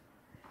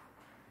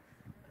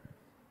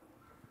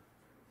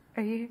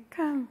Are you?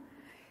 Come.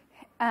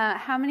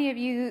 How many of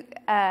you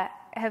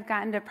have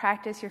gotten to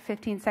practice your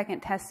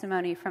 15-second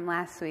testimony from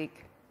last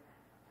week?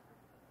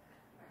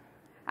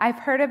 I've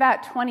heard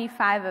about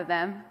 25 of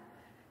them,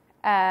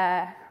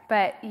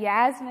 but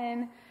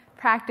Yasmin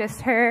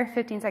practiced her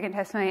 15-second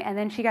testimony, and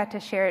then she got to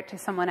share it to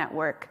someone at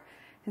work.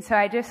 And so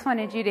I just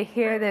wanted you to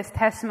hear this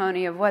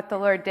testimony of what the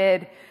Lord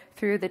did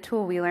through the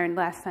tool we learned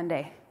last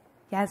Sunday.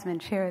 Yasmin,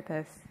 share with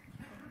us.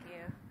 Thank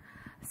you.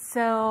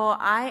 So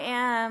I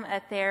am a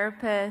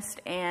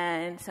therapist,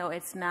 and so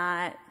it's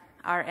not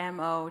our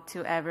MO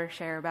to ever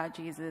share about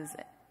Jesus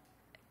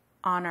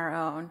on our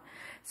own.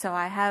 So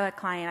I have a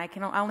client.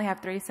 I only have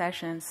 3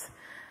 sessions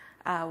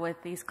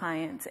with these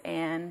clients,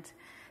 and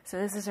so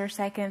this is her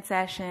second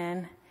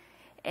session,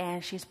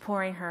 and she's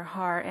pouring her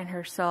heart and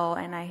her soul,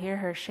 and I hear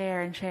her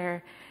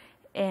share,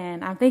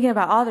 and I'm thinking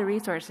about all the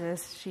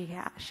resources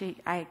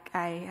I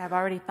have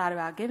already thought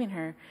about giving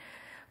her.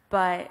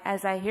 But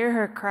as I hear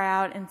her cry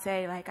out and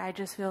say, like, I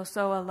just feel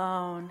so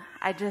alone,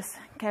 I just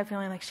kept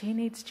feeling like she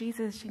needs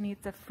Jesus, she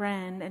needs a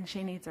friend, and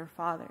she needs her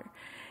father.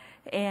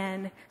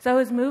 And so I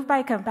was moved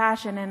by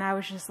compassion, and I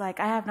was just like,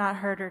 I have not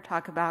heard her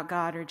talk about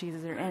God or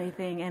Jesus or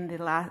anything in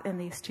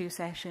these 2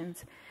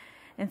 sessions.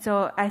 And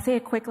so I say a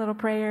quick little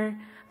prayer,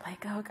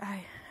 like, oh,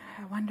 I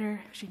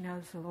wonder if she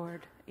knows the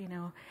Lord, you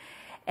know.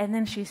 And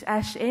then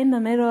in the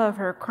middle of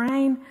her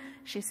crying,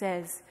 she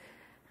says,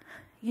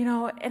 you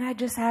know, and I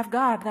just have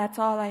God. That's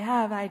all I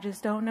have. I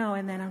just don't know.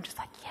 And then I'm just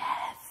like,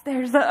 yes,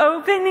 there's the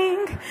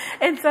opening.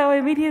 And so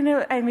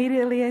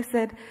immediately I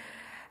said,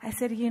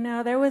 you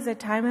know, there was a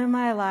time in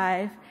my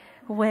life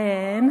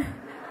when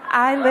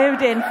I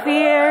lived in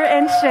fear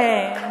and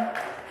shame.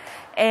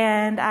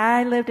 And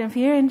I lived in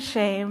fear and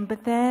shame,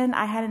 but then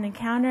I had an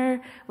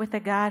encounter with a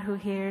God who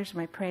hears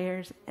my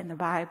prayers in the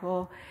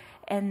Bible,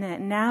 and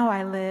that now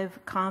I live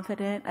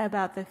confident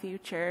about the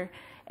future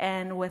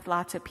and with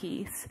lots of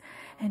peace.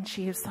 And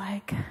she was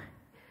like,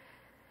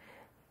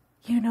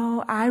 you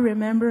know, I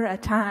remember a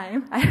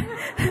time.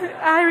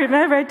 I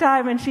remember a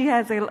time, and she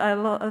has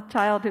a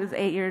child who's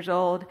 8 years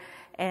old,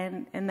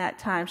 and in that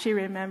time she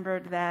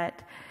remembered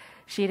that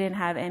she didn't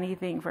have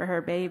anything for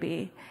her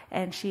baby,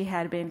 and she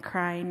had been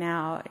crying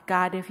out,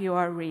 God, if you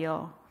are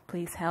real,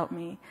 please help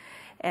me.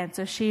 And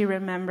so she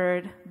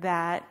remembered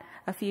that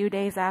a few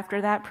days after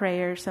that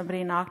prayer,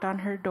 somebody knocked on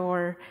her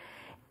door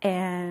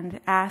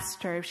and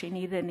asked her if she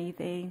needed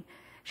anything.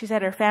 She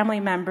said her family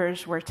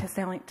members were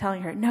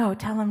telling her, no,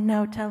 tell them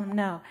no, tell them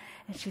no.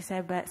 And she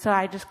said, so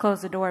I just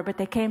closed the door. But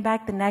they came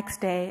back the next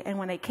day, and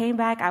when they came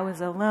back, I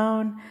was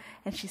alone.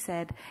 And she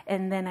said,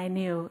 and then I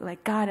knew,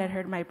 like, God had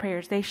heard my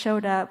prayers. They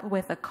showed up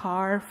with a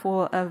car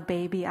full of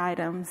baby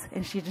items,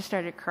 and she just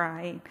started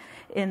crying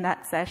in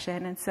that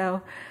session. And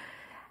so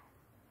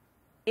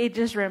it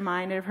just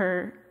reminded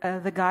her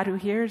of the God who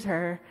hears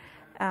her.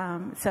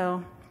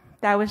 So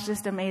that was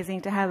just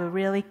amazing to have a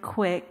really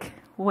quick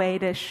way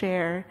to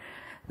share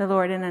the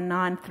Lord in a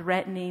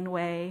non-threatening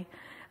way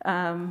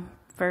in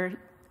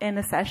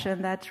a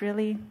session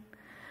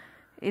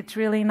it's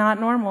really not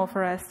normal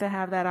for us to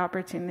have that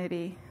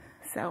opportunity.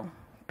 So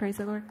praise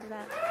the Lord for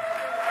that.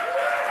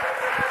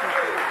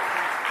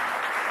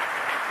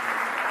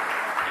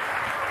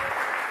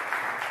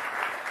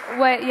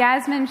 What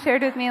Yasmin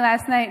shared with me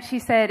last night, she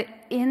said,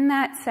 in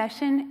that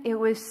session, it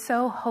was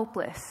so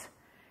hopeless.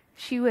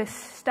 She was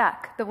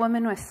stuck. The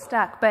woman was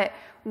stuck. But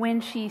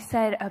when she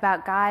said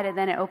about God, and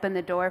then it opened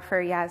the door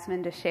for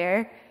Yasmin to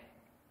share,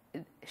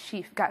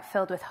 she got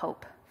filled with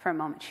hope for a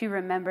moment. She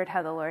remembered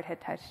how the Lord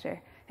had touched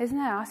her. Isn't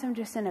that awesome?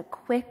 Just in a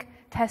quick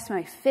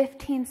testimony,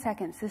 15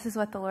 seconds, this is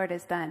what the Lord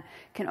has done,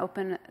 can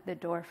open the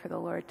door for the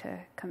Lord to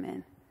come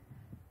in.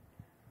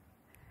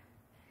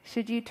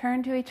 Should you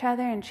turn to each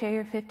other and share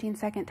your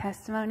 15-second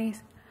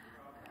testimonies?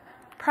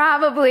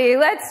 Probably.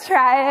 Let's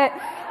try it.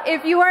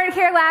 If you weren't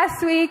here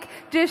last week,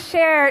 just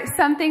share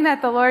something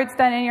that the Lord's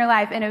done in your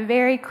life in a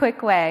very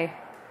quick way,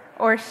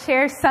 or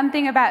share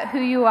something about who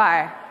you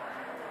are.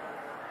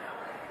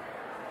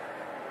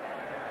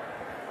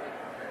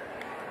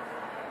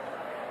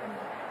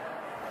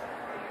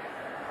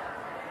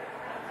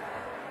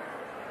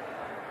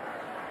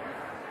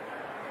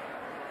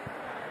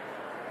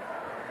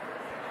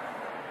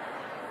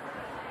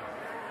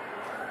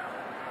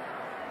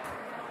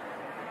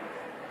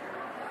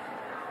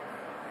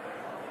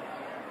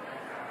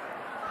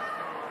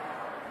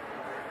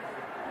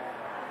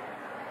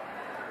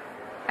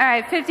 All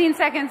right, 15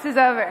 seconds is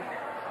over.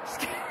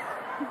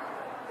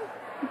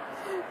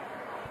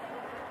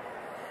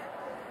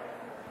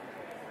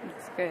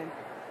 That's good.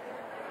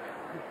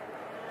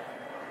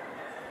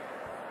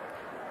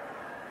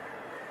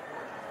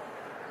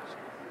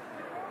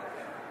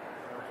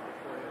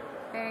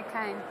 Very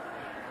kind.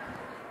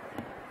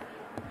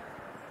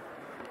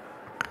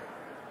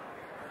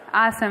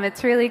 Awesome.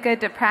 It's really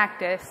good to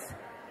practice.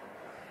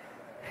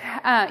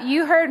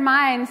 You heard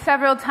mine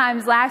several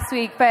times last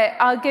week, but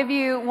I'll give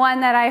you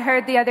one that I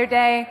heard the other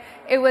day.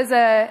 It was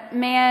a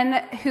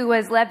man who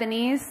was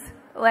Lebanese,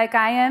 like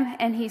I am,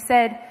 and he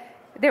said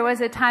There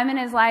was a time in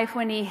his life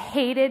when he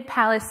hated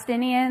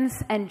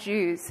Palestinians and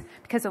Jews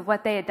because of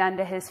what they had done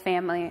to his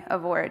family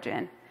of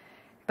origin.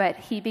 But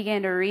he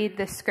began to read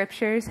the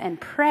scriptures and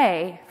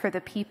pray for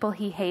the people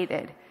he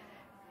hated.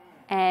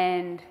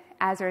 And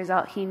as a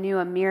result, he knew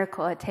a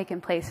miracle had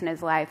taken place in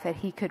his life, that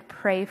he could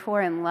pray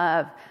for and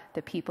love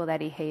the people that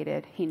he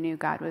hated. He knew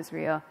God was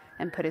real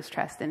and put his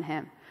trust in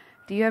him.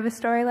 Do you have a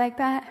story like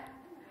that?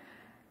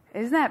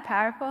 Isn't that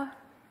powerful?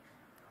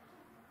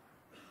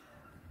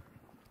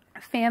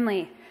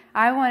 Family,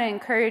 I want to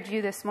encourage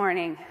you this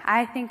morning.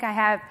 I think I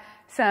have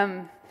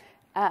something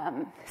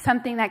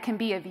that can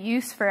be of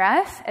use for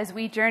us as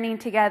we journey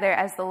together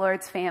as the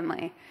Lord's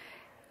family.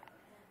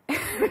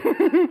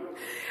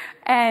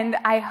 And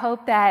I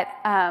hope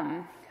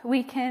that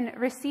we can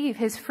receive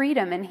his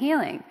freedom and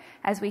healing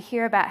as we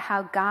hear about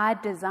how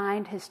God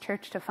designed his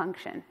church to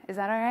function. Is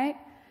that all right?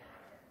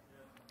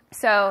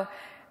 So,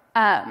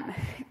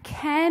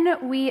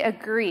 can we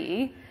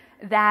agree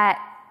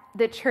that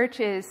the church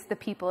is the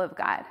people of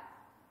God?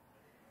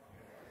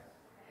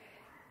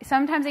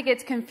 Sometimes it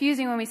gets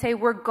confusing when we say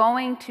we're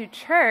going to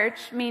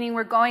church, meaning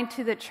we're going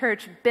to the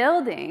church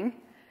building,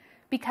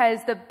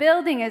 because the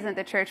building isn't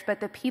the church, but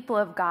the people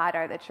of God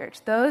are the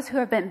church. Those who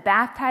have been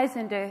baptized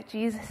into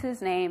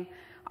Jesus' name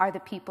are the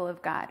people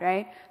of God,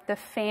 right? The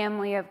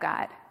family of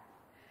God.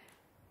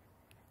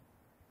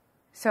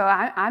 So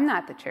I'm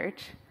not the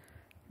church.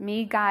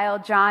 Me, Guile,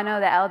 Jono,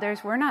 the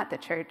elders, we're not the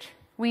church.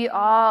 We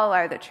all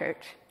are the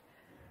church,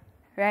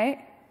 right?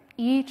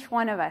 Each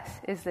one of us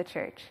is the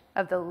church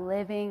of the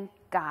living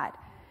God,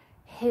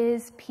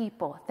 his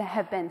people that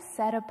have been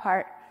set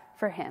apart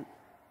for him.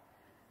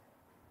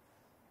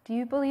 Do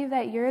you believe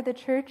that you're the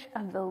church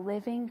of the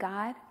living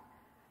God?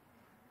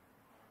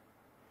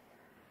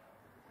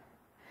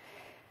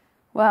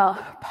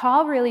 Well,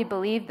 Paul really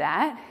believed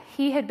that.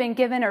 He had been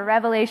given a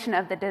revelation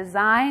of the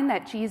design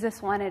that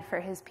Jesus wanted for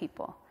his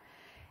people.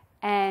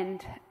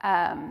 And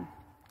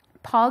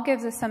Paul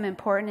gives us some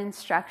important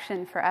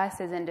instruction for us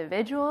as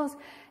individuals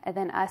and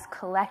then us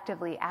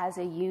collectively as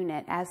a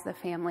unit, as the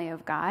family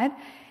of God.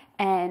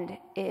 And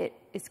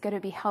it's going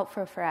to be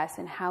helpful for us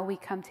in how we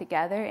come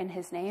together in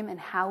his name and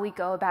how we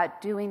go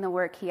about doing the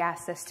work he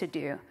asks us to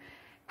do.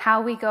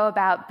 How we go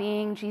about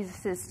being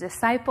Jesus'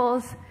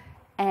 disciples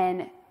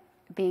and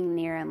being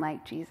near and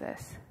like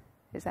Jesus.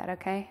 Is that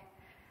okay?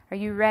 Are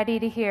you ready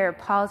to hear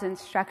Paul's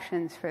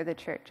instructions for the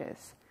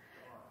churches?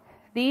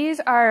 These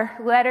are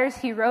letters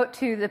he wrote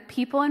to the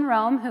people in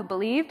Rome who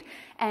believed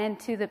and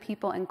to the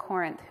people in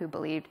Corinth who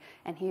believed.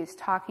 And he was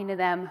talking to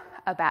them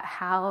about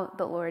how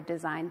the Lord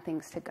designed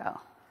things to go.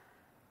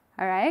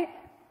 All right?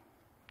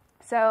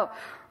 So,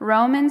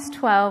 Romans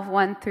 12,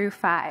 1 through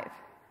 5.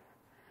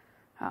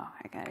 Oh,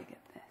 I got to get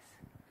this.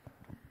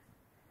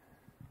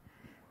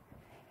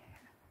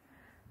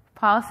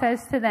 Paul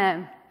says to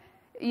them,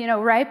 you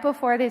know, right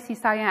before this, he's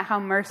talking about how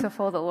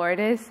merciful the Lord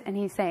is, and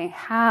he's saying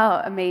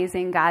how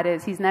amazing God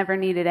is. He's never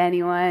needed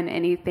anyone,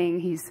 anything.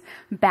 He's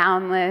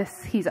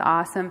boundless. He's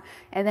awesome.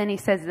 And then he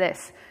says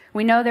this.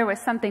 We know there was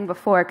something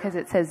before because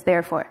it says,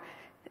 therefore.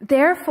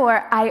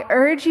 Therefore, I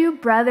urge you,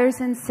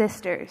 brothers and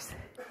sisters,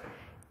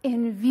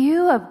 in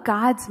view of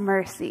God's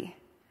mercy,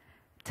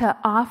 to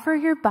offer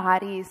your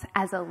bodies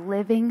as a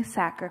living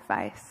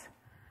sacrifice,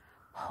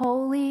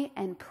 holy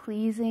and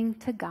pleasing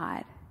to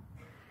God.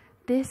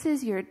 This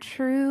is your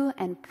true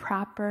and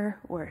proper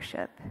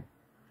worship.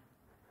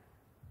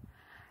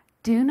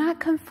 Do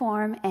not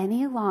conform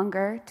any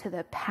longer to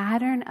the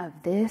pattern of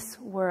this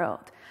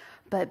world,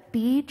 but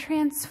be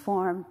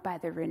transformed by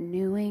the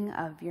renewing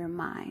of your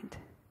mind.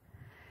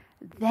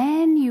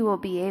 Then you will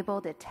be able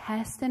to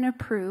test and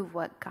approve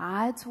what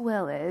God's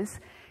will is,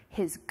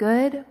 his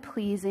good,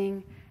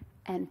 pleasing,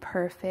 and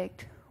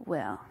perfect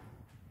will.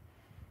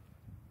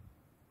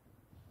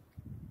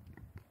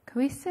 Could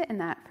we sit in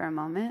that for a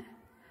moment?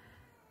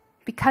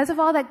 Because of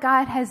all that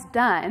God has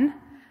done,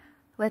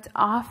 let's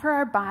offer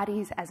our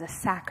bodies as a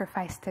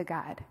sacrifice to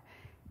God.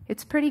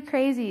 It's pretty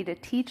crazy to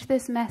teach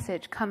this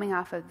message coming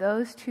off of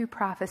those two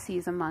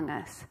prophecies among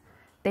us.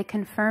 They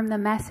confirm the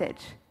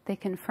message. They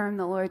confirm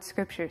the Lord's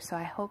scriptures. So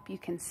I hope you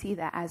can see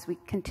that as we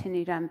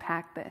continue to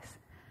unpack this.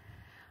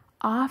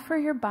 Offer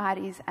your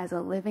bodies as a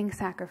living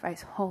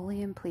sacrifice,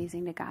 holy and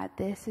pleasing to God.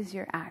 This is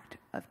your act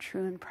of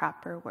true and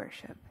proper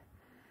worship.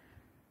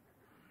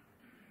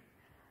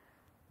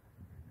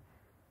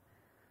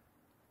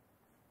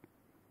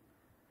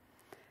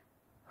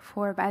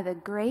 For by the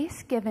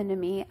grace given to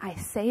me, I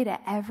say to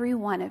every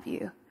one of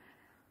you,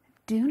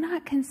 do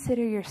not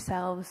consider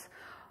yourselves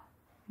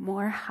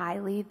more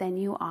highly than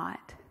you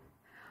ought,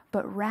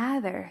 but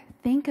rather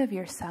think of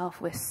yourself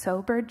with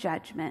sober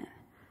judgment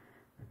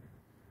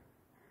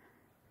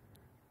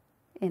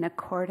in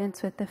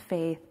accordance with the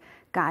faith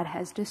God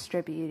has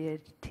distributed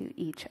to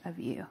each of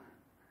you.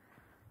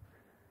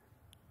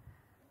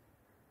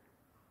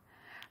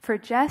 For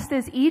just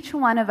as each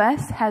one of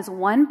us has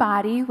one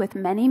body with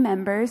many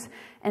members,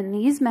 and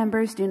these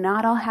members do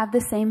not all have the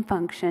same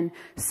function,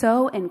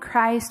 so in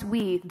Christ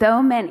we,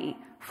 though many,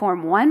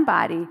 form one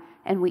body,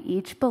 and we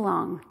each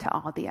belong to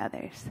all the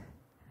others.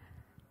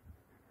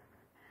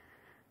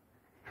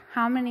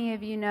 How many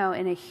of you know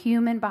in a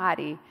human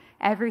body,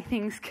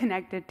 everything's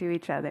connected to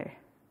each other?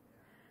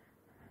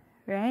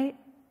 Right?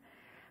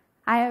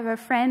 I have a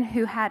friend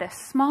who had a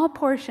small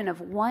portion of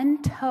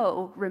one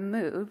toe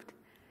removed,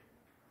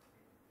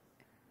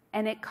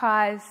 and it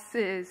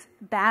causes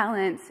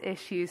balance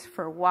issues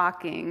for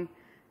walking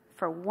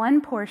for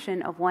one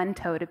portion of one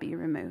toe to be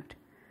removed.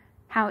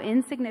 How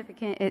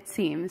insignificant it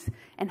seems,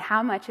 and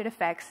how much it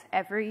affects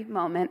every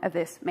moment of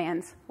this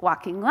man's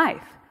walking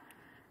life,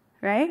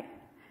 right?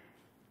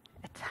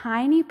 A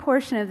tiny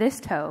portion of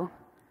this toe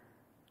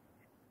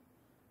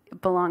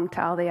belonged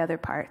to all the other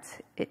parts.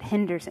 It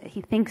hinders it. He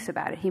thinks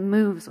about it. He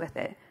moves with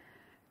it.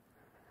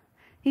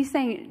 He's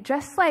saying,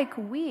 just like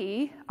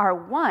we are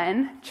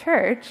one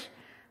church,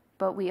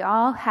 but we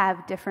all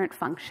have different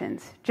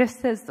functions,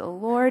 just as the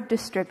Lord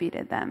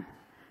distributed them.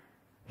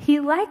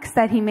 He likes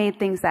that he made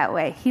things that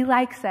way. He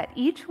likes that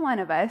each one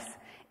of us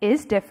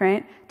is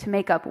different to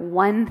make up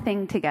one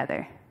thing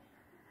together.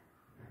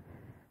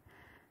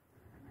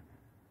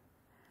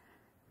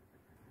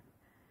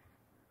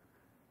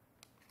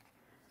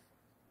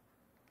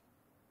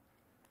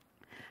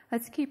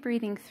 Let's keep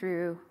reading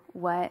through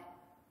what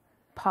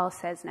Paul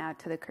says now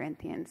to the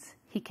Corinthians.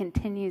 He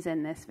continues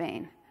in this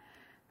vein.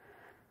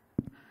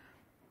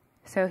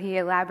 So he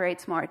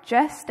elaborates more.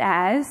 Just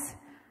as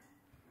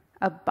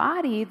a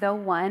body, though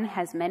one,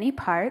 has many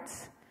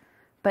parts,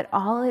 but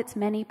all its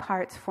many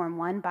parts form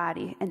one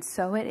body, and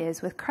so it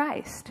is with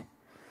Christ.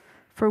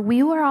 For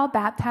we were all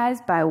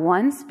baptized by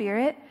one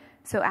Spirit,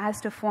 so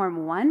as to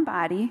form one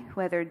body,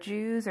 whether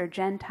Jews or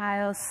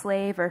Gentiles,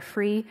 slave or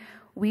free,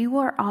 we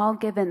were all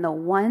given the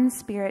one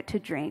Spirit to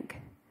drink.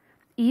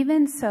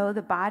 Even so,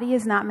 the body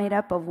is not made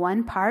up of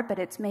one part, but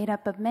it's made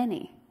up of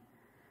many.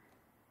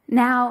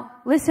 Now,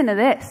 listen to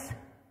this.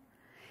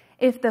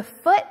 If the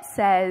foot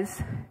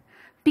says,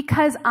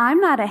 because I'm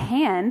not a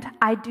hand,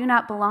 I do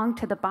not belong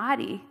to the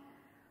body,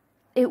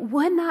 it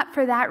would not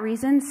for that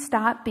reason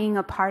stop being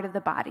a part of the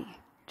body.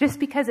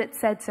 Just because it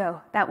said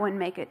so, that wouldn't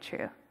make it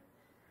true.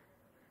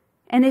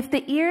 And if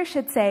the ear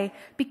should say,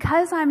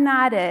 because I'm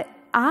not an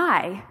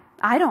eye,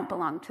 I don't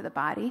belong to the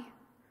body,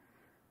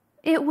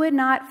 it would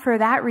not for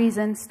that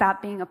reason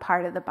stop being a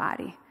part of the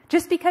body.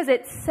 Just because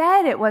it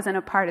said it wasn't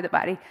a part of the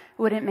body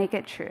wouldn't make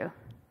it true.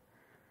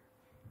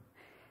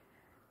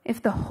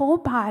 If the whole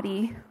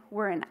body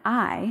were an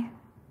eye,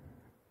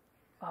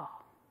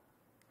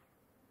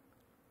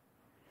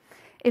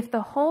 if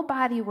the whole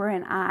body were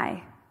an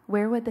eye,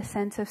 where would the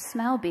sense of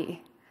smell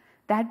be?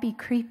 That'd be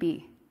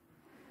creepy.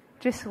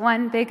 Just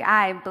one big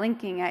eye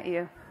blinking at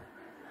you.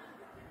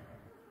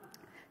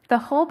 If the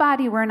whole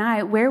body were an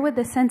eye, where would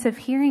the sense of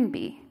hearing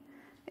be?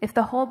 If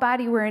the whole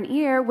body were an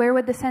ear, where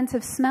would the sense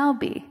of smell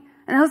be?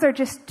 And those are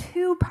just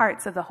two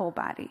parts of the whole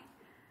body.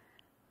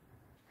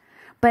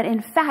 But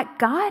in fact,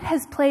 God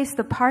has placed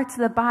the parts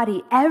of the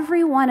body,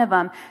 every one of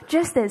them,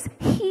 just as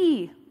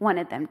He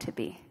wanted them to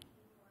be.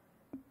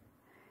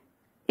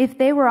 If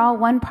they were all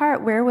one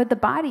part, where would the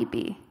body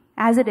be?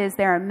 As it is,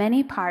 there are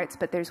many parts,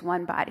 but there's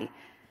one body.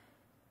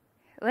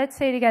 Let's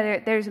say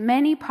together, there's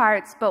many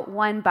parts, but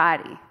one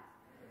body.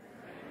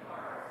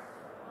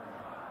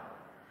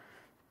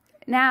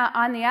 Now,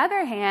 on the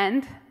other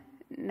hand,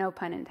 no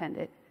pun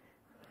intended,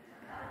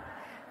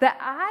 the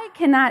eye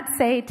cannot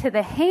say to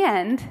the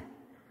hand,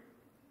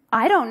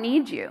 I don't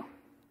need you.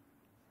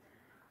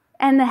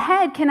 And the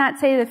head cannot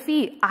say to the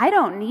feet, I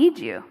don't need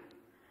you.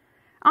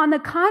 On the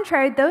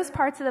contrary, those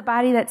parts of the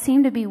body that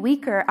seem to be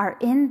weaker are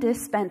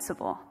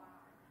indispensable.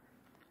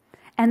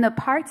 And the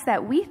parts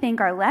that we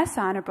think are less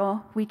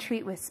honorable, we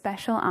treat with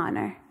special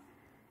honor.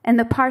 And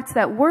the parts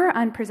that were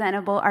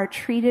unpresentable are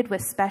treated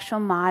with special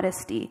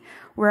modesty,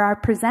 where our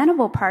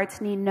presentable parts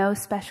need no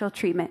special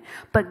treatment.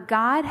 But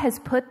God has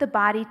put the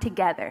body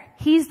together.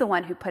 He's the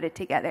one who put it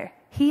together.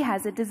 He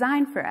has a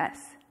design for us,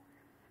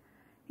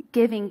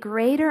 giving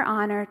greater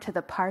honor to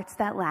the parts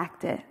that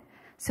lacked it,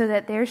 so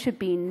that there should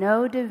be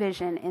no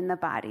division in the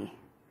body,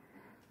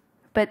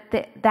 but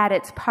that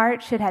its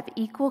parts should have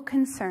equal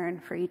concern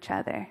for each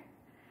other.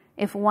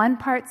 If one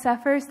part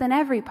suffers, then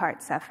every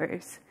part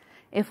suffers.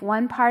 If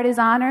one part is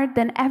honored,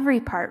 then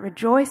every part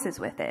rejoices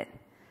with it.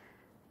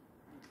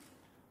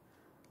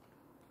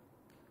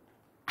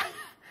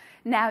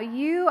 Now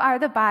you are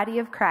the body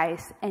of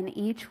Christ, and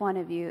each one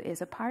of you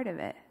is a part of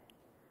it.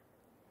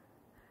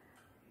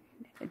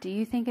 Do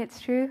you think it's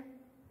true?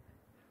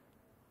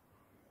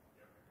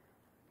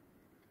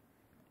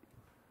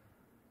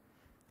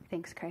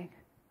 Thanks, Craig.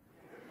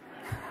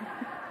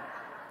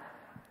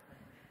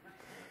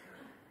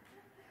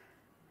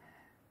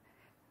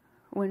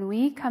 When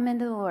we come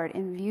into the Lord,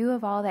 in view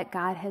of all that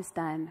God has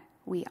done,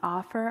 we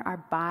offer our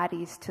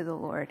bodies to the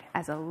Lord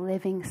as a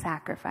living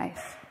sacrifice.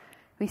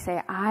 We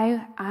say,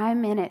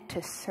 I'm in it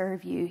to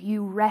serve you.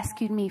 You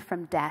rescued me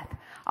from death.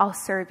 I'll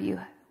serve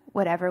you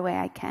whatever way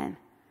I can.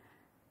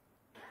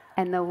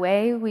 And the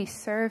way we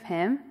serve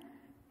Him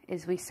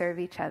is we serve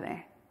each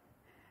other.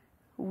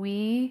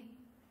 We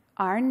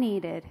are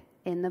needed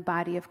in the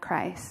body of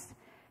Christ.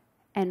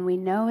 And we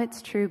know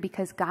it's true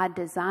because God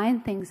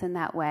designed things in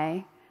that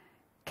way,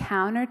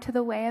 counter to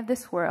the way of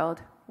this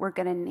world, we're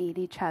going to need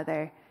each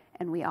other,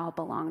 and we all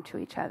belong to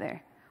each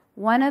other.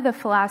 One of the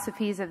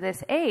philosophies of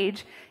this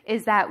age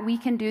is that we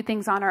can do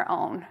things on our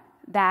own,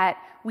 that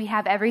we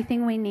have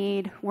everything we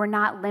need, we're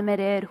not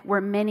limited,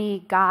 we're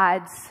many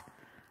gods.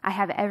 I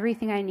have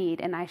everything I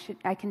need, and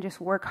I can just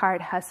work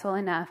hard, hustle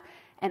enough,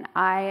 and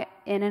I,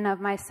 in and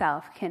of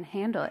myself, can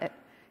handle it.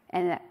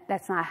 And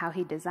that's not how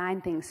he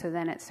designed things, so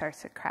then it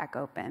starts to crack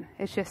open.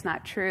 It's just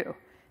not true.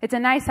 It's a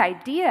nice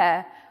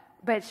idea,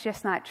 but it's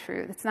just not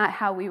true. It's not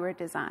how we were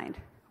designed.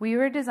 We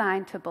were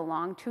designed to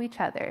belong to each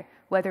other,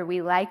 whether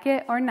we like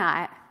it or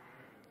not,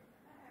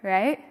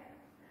 right?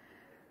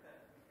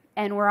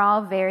 And we're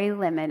all very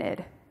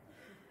limited,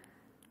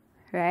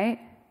 right?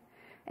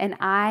 And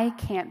I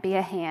can't be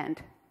a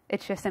hand.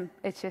 It's just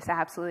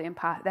absolutely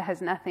impossible. That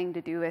has nothing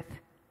to do with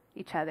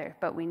each other,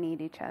 but we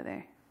need each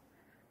other.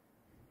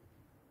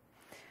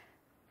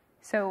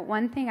 So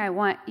one thing I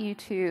want you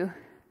to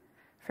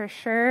for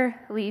sure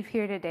leave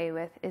here today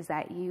with is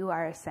that you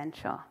are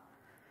essential.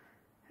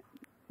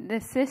 The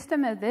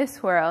system of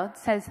this world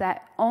says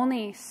that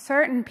only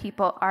certain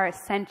people are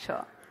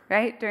essential,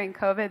 right? During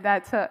COVID,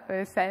 that's what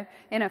was said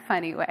in a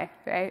funny way,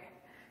 right?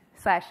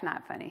 /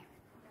 not funny.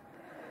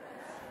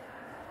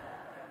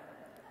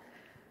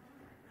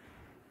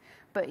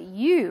 But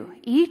you,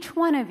 each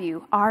one of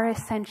you, are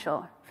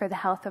essential for the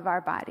health of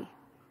our body.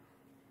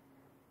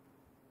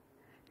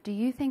 Do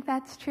you think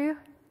that's true?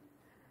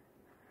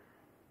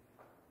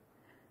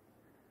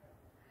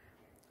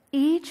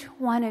 Each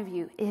one of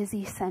you is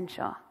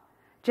essential.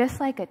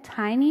 Just like a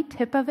tiny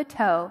tip of a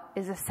toe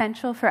is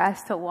essential for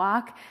us to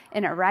walk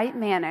in a right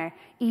manner,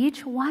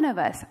 each one of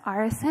us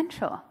are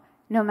essential,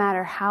 no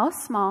matter how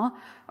small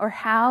or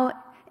how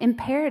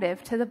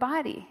imperative to the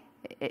body.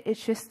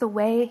 It's just the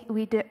way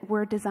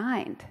we're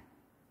designed.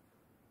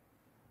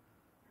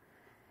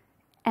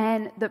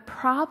 And the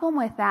problem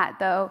with that,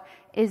 though,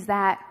 is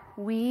that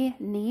we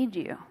need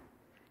you.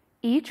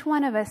 Each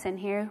one of us in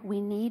here,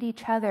 we need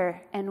each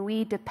other, and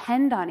we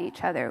depend on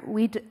each other.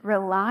 We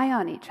rely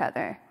on each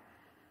other.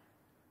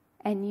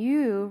 And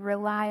you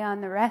rely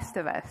on the rest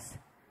of us.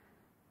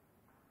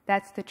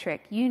 That's the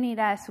trick. You need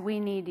us, we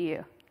need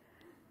you.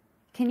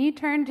 Can you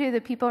turn to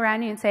the people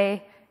around you and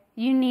say,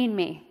 you need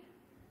me?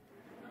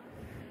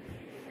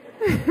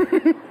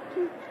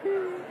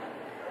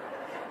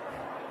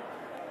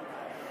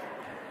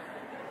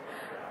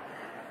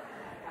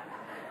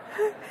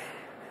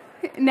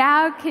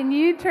 Now, can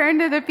you turn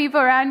to the people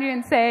around you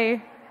and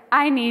say,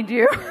 I need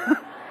you?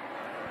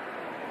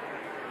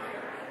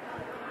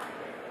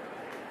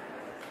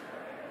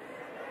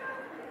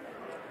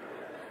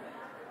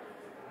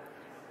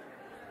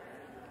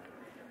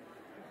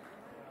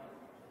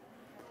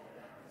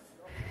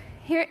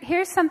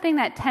 Here's something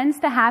that tends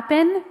to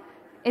happen.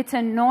 It's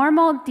a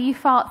normal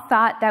default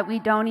thought that we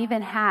don't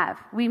even have.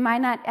 We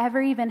might not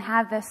ever even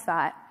have this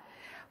thought.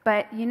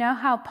 But you know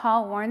how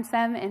Paul warns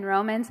them in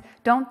Romans?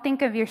 Don't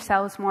think of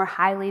yourselves more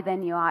highly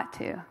than you ought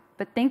to,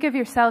 but think of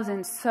yourselves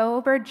in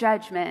sober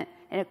judgment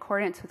in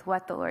accordance with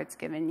what the Lord's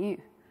given you.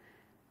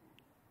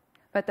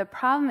 But the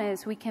problem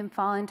is we can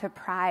fall into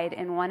pride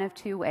in one of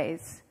two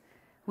ways.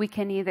 We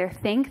can either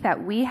think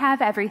that we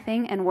have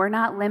everything and we're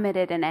not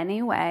limited in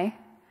any way,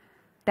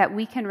 that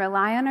we can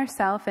rely on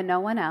ourselves and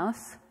no one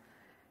else,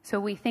 so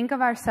we think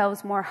of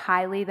ourselves more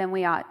highly than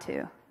we ought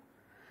to.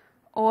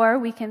 Or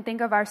we can think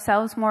of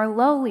ourselves more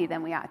lowly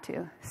than we ought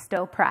to.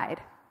 Still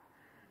pride.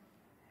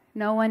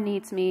 No one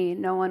needs me.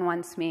 No one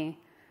wants me.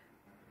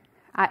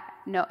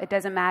 No, it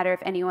doesn't matter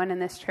if anyone in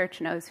this church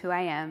knows who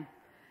I am.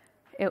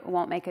 It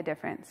won't make a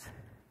difference.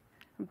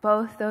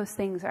 Both those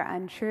things are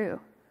untrue.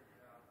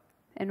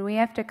 And we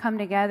have to come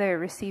together,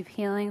 receive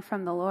healing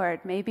from the Lord.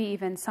 Maybe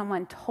even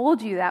someone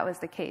told you that was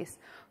the case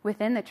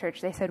within the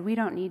church. They said, we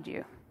don't need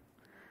you.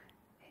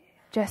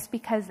 Just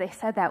because they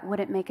said that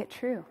wouldn't make it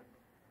true.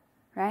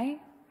 Right?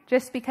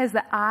 Just because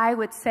the eye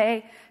would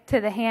say to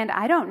the hand,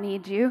 I don't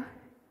need you,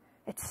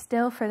 it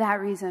still for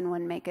that reason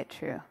wouldn't make it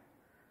true.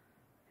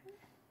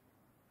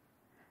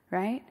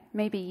 Right?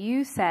 Maybe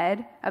you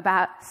said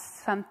about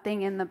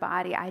something in the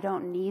body, I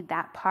don't need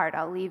that part,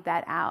 I'll leave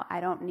that out,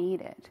 I don't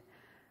need it.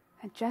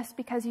 And just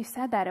because you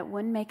said that, it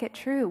wouldn't make it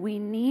true. We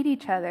need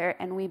each other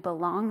and we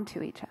belong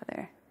to each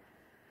other.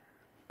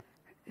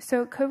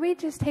 So could we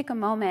just take a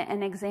moment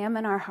and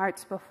examine our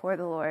hearts before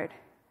the Lord?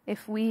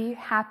 If we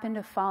happen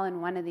to fall in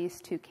one of these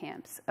two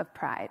camps of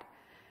pride,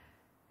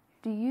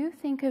 do you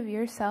think of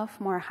yourself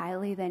more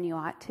highly than you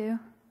ought to?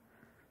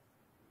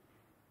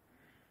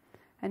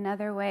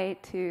 Another way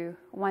to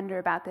wonder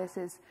about this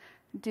is,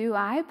 do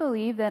I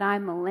believe that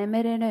I'm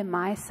limited in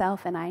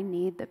myself and I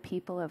need the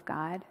people of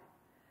God?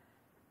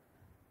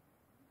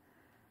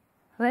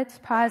 Let's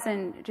pause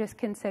and just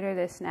consider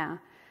this now.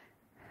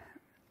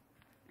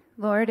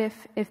 Lord,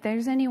 if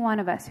there's any one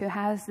of us who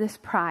has this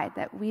pride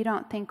that we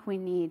don't think we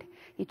need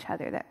each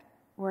other, that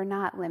we're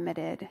not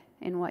limited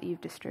in what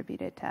you've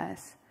distributed to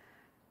us,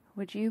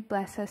 would you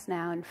bless us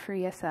now and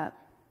free us up?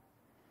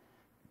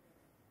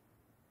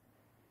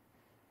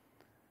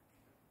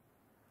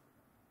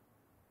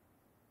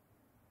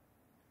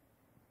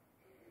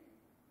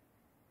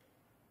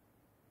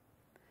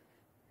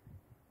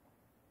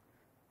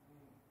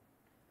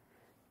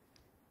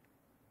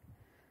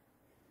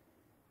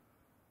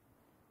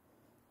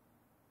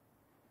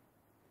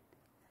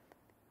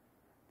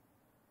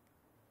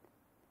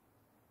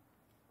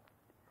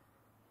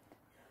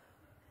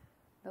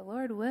 The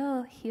Lord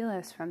will heal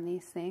us from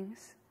these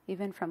things,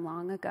 even from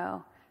long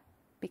ago,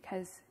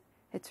 because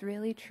it's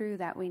really true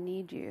that we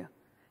need you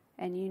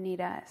and you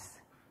need us.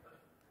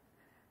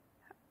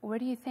 What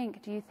do you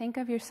think? Do you think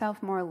of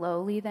yourself more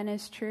lowly than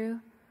is true?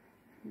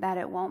 That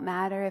it won't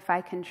matter if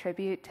I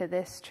contribute to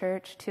this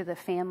church, to the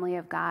family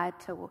of God,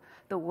 to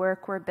the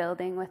work we're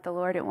building with the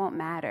Lord? It won't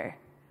matter.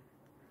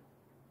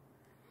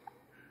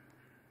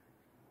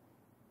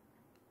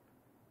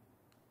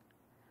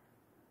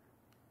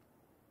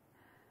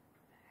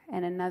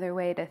 And another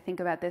way to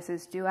think about this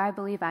is, do I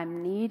believe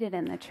I'm needed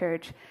in the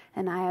church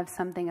and I have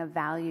something of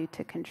value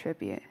to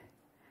contribute?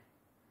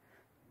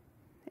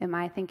 Am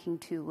I thinking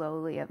too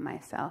lowly of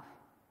myself?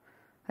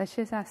 Let's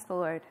just ask the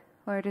Lord,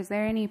 Lord, is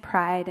there any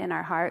pride in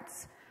our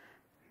hearts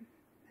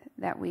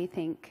that we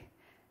think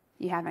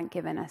you haven't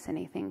given us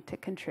anything to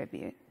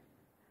contribute?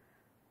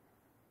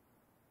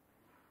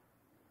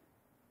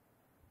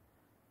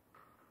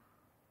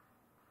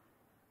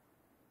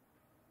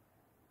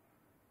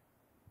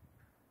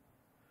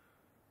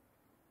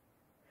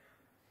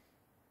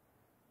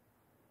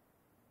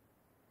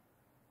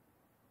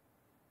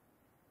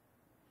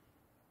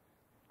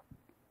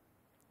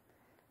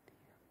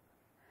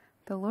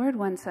 The Lord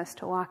wants us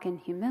to walk in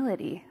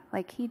humility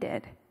like he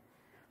did.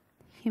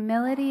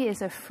 Humility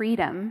is a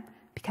freedom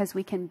because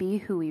we can be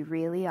who we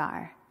really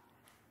are,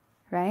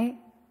 right?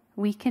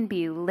 We can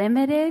be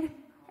limited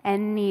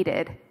and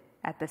needed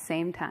at the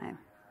same time,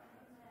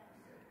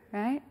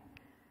 right?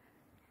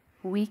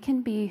 We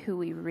can be who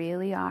we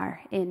really are,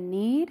 in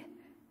need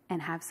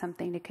and have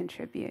something to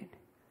contribute.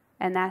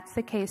 And that's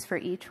the case for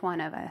each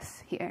one of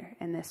us here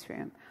in this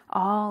room,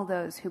 all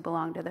those who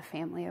belong to the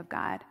family of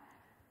God.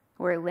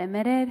 We're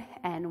limited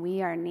and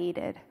we are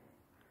needed.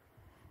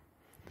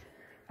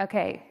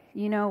 Okay,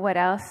 you know what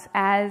else?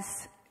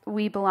 As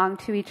we belong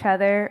to each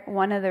other,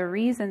 one of the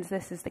reasons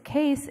this is the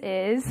case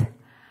is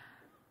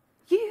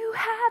you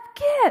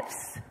have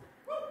gifts.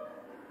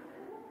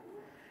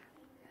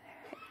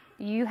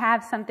 You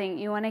have something.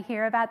 You want to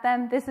hear about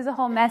them? This is a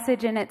whole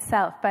message in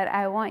itself, but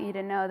I want you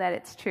to know that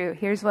it's true.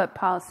 Here's what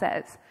Paul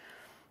says.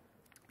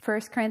 1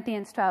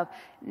 Corinthians 12,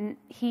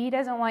 he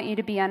doesn't want you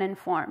to be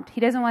uninformed. He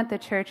doesn't want the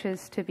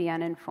churches to be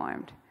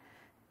uninformed.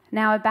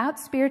 Now about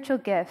spiritual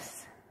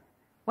gifts,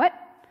 what?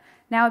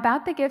 Now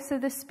about the gifts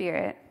of the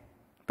Spirit,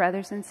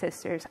 brothers and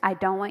sisters, I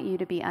don't want you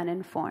to be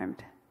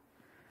uninformed.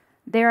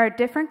 There are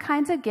different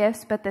kinds of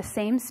gifts, but the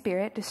same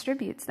Spirit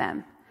distributes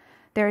them.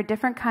 There are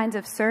different kinds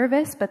of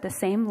service, but the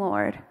same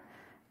Lord.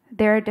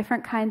 There are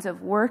different kinds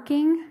of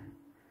working,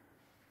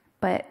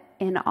 but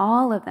in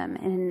all of them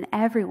and in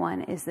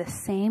everyone is the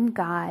same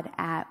God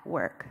at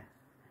work.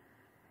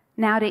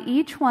 Now to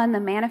each one, the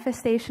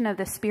manifestation of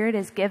the Spirit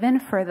is given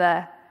for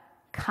the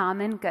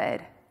common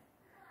good.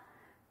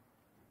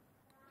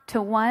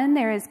 To one,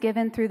 there is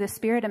given through the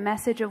Spirit a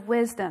message of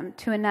wisdom.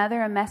 To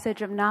another, a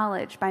message of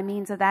knowledge by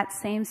means of that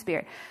same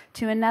Spirit.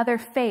 To another,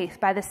 faith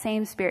by the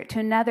same Spirit. To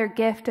another,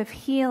 gift of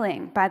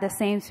healing by the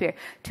same Spirit.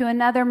 To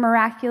another,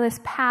 miraculous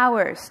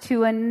powers.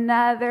 To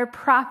another,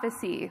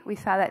 prophecy. We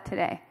saw that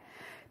today.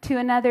 To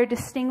another,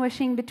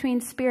 distinguishing between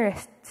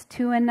spirits.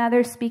 To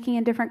another, speaking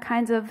in different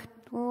kinds of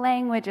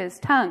languages,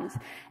 tongues.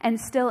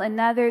 And still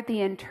another,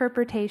 the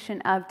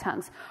interpretation of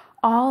tongues.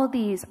 All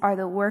these are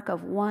the work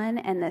of one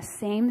and the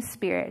same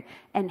Spirit,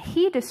 and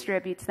he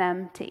distributes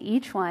them to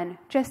each one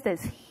just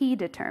as he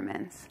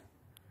determines.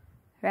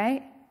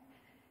 Right?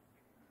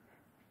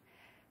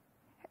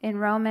 In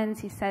Romans,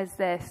 he says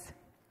this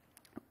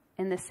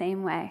in the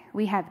same way.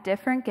 We have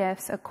different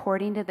gifts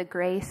according to the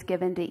grace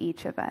given to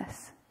each of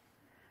us.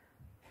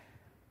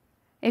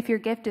 If your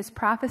gift is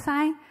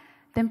prophesying,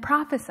 then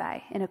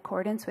prophesy in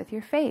accordance with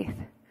your faith.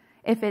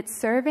 If it's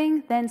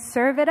serving, then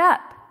serve it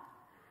up.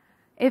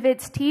 If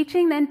it's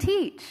teaching, then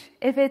teach.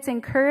 If it's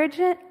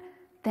encouragement,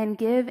 then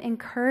give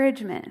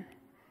encouragement.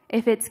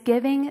 If it's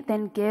giving,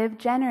 then give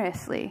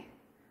generously.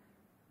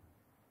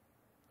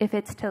 If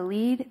it's to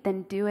lead,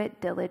 then do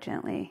it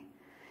diligently.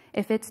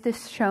 If it's to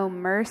show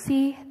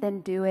mercy, then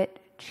do it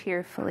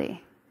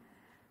cheerfully.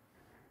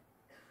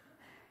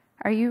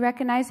 Are you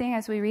recognizing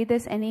as we read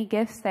this any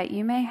gifts that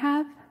you may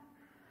have?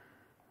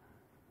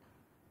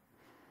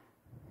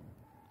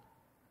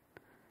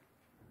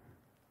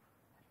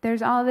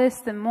 There's all this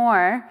the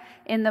more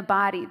in the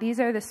body.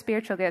 These are the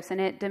spiritual gifts, and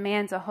it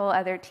demands a whole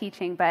other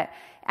teaching. But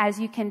as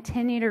you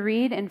continue to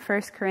read in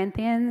 1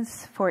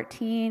 Corinthians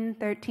 14,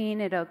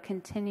 13, it'll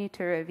continue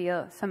to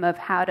reveal some of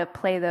how to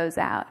play those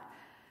out.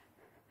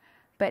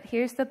 But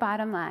here's the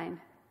bottom line.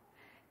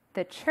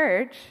 The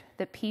church,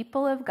 the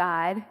people of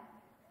God,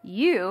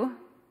 you,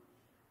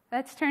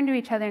 let's turn to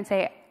each other and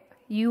say,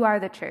 you are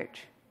the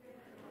church.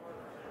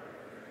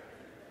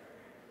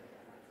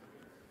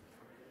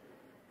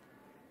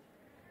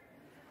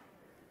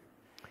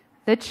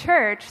 The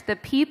church, the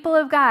people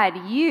of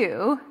God,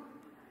 you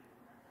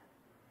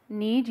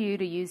need you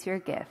to use your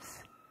gifts.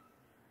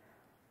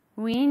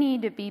 We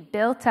need to be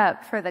built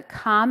up for the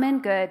common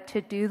good to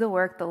do the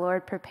work the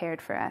Lord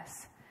prepared for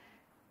us.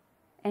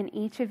 And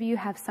each of you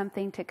have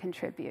something to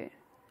contribute.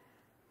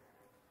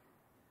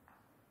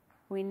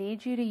 We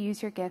need you to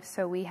use your gifts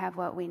so we have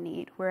what we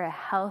need. We're a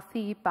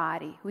healthy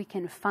body. We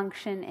can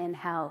function in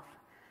health.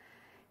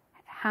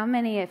 How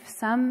many, if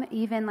some,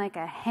 even like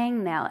a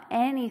hangnail,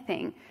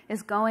 anything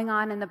is going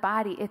on in the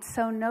body, it's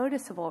so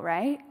noticeable,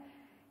 right?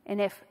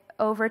 And if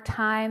over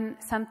time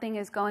something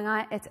is going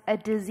on, it's a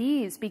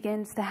disease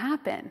begins to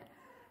happen.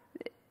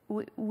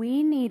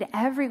 We need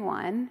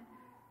everyone,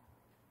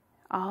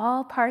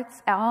 all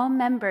parts, all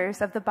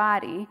members of the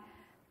body,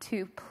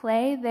 to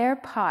play their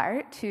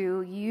part,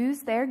 to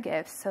use their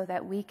gifts so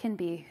that we can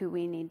be who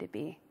we need to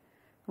be.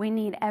 We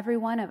need every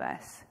one of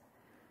us.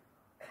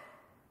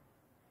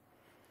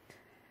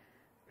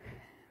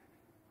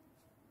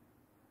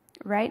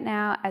 Right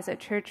now, as a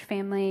church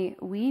family,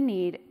 we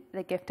need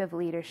the gift of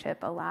leadership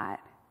a lot.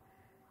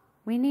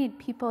 We need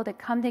people to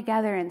come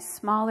together in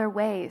smaller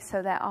ways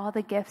so that all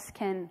the gifts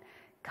can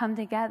come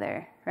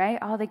together,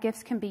 right? All the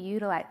gifts can be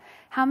utilized.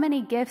 How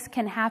many gifts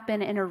can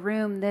happen in a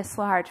room this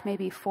large,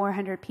 maybe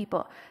 400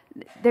 people?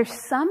 There's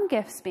some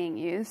gifts being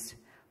used,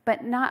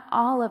 but not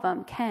all of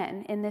them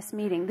can in this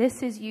meeting.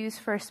 This is used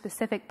for a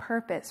specific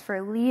purpose,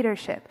 for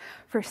leadership,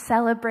 for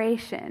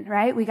celebration,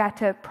 right? We got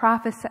to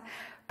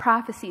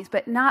prophecies,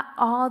 but not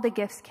all the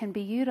gifts can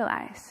be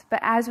utilized. But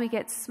as we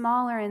get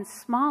smaller and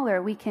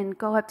smaller, we can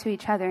go up to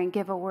each other and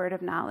give a word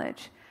of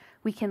knowledge.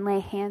 We can lay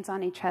hands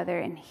on each other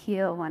and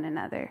heal one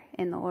another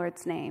in the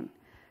Lord's name,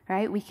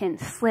 right? We can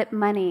slip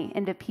money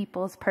into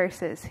people's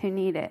purses who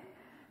need it,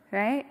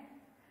 right?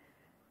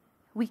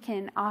 We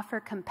can offer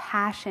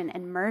compassion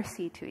and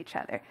mercy to each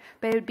other.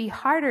 But it would be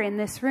harder in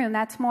this room.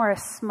 That's more a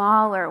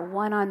smaller,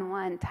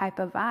 one-on-one type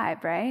of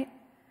vibe, right?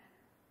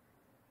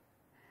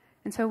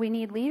 And so we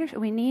need leaders.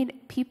 We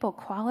need people,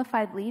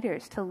 qualified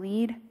leaders, to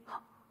lead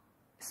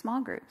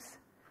small groups.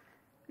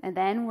 And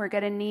then we're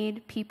going to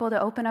need people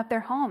to open up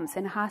their homes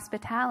in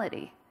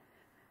hospitality,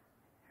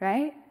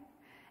 right?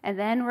 And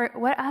then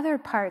what other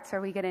parts are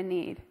we going to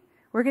need?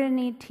 We're going to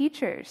need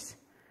teachers.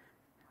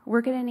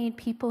 We're going to need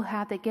people who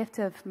have the gift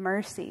of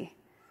mercy,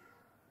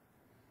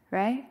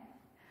 right?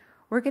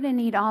 We're going to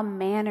need all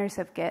manners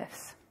of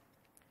gifts,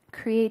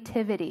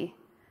 creativity,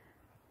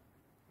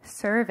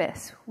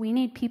 service. We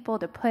need people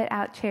to put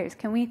out chairs.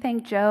 Can we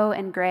thank Joe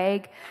and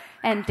Greg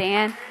and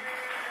Dan?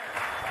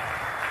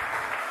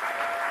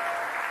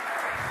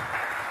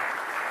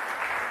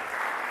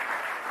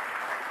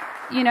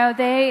 You know,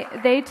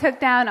 they took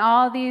down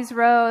all these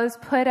rows,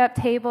 put up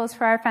tables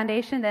for our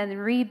foundation, then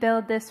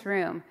rebuild this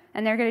room.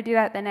 And they're going to do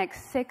that the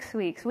next 6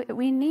 weeks.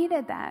 We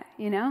needed that,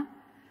 you know?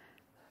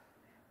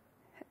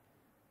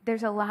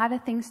 There's a lot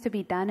of things to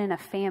be done in a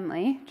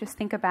family. Just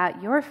think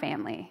about your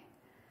family.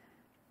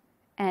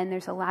 And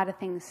there's a lot of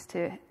things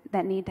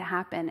that need to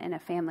happen in a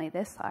family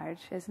this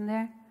large, isn't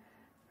there?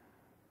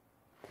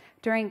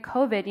 During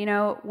COVID, you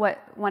know,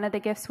 one of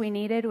the gifts we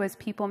needed was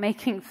people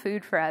making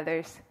food for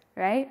others,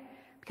 right?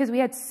 Because we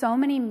had so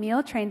many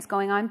meal trains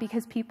going on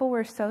because people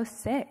were so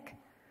sick.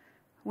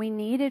 We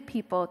needed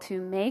people to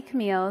make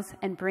meals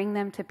and bring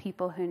them to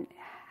people who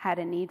had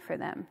a need for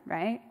them,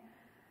 right?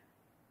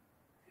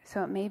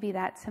 So it may be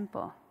that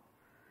simple.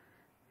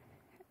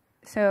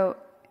 So,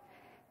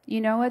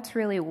 you know what's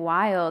really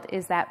wild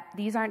is that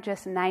these aren't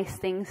just nice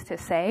things to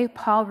say.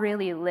 Paul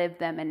really lived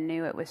them and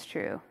knew it was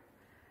true.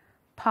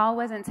 Paul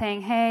wasn't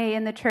saying, hey,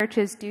 in the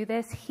churches, do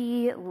this.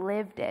 He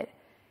lived it.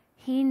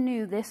 He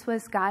knew this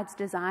was God's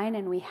design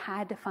and we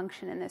had to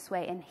function in this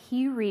way. And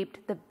he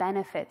reaped the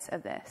benefits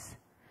of this.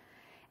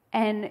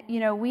 And,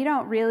 you know, we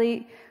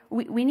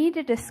need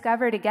to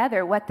discover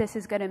together what this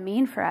is going to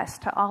mean for us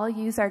to all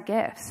use our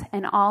gifts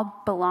and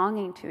all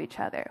belonging to each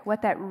other,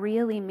 what that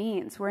really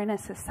means. We're in a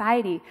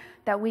society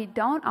that we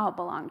don't all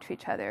belong to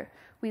each other.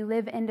 We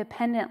live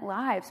independent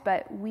lives,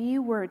 but we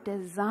were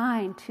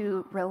designed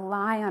to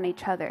rely on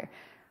each other,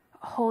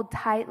 hold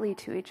tightly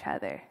to each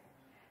other.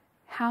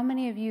 How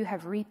many of you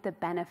have reaped the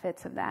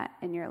benefits of that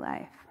in your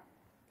life?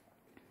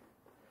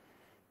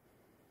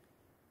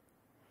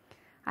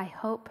 I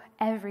hope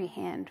every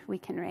hand we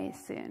can raise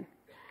soon,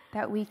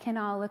 that we can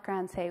all look around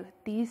and say,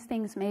 these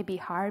things may be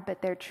hard,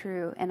 but they're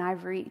true, and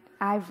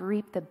I've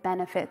reaped the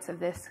benefits of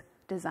this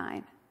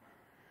design.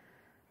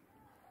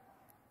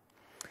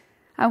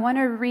 I want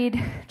to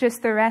read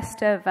just the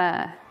rest of,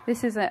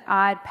 this is an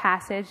odd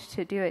passage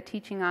to do a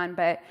teaching on,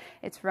 but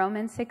it's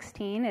Romans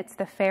 16. It's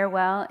the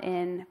farewell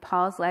in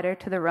Paul's letter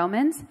to the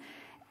Romans.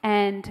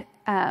 And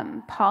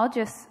Paul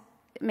just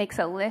makes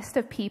a list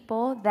of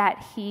people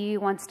that he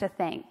wants to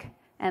thank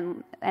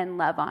and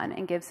love on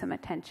and give some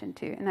attention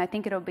to. And I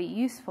think it'll be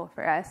useful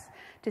for us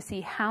to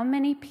see how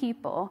many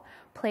people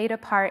played a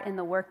part in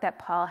the work that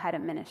Paul had a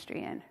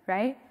ministry in,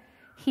 right?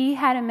 He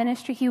had a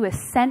ministry. He was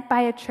sent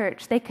by a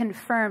church. They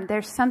confirmed,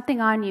 there's something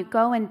on you.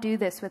 Go and do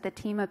this with a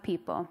team of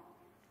people.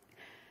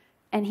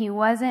 And he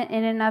wasn't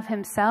in and of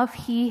himself.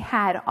 He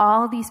had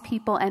all these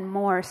people and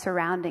more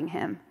surrounding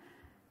him.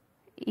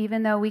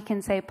 Even though we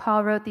can say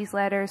Paul wrote these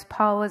letters,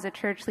 Paul was a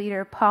church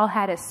leader, Paul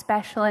had a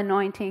special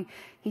anointing,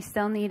 he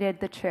still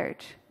needed the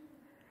church.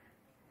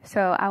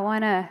 So I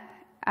want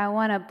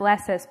to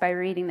bless us by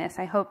reading this.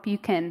 I hope you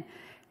can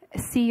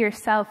see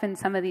yourself in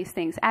some of these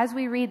things. As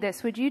we read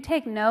this, would you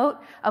take note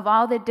of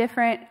all the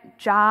different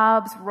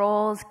jobs,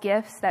 roles,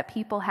 gifts that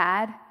people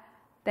had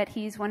that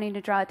he's wanting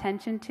to draw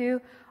attention to?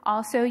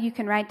 Also, you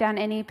can write down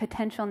any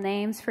potential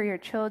names for your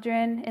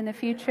children in the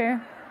future.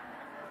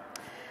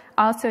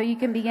 Also, you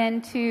can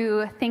begin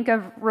to think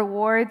of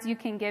rewards you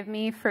can give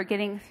me for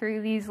getting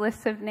through these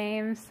lists of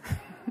names.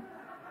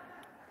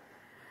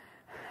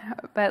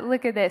 But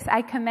look at this.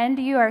 I commend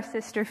to you our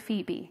sister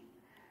Phoebe.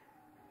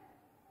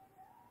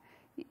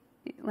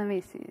 Let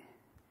me see.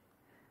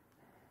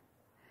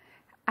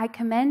 I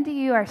commend to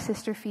you our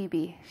sister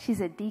Phoebe.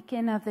 She's a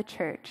deacon of the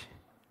church.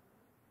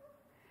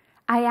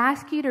 I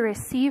ask you to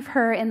receive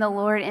her in the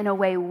Lord in a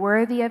way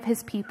worthy of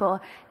his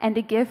people and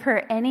to give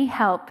her any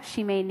help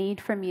she may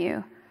need from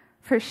you.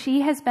 For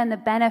she has been the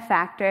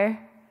benefactor.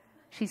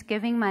 She's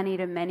giving money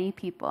to many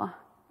people,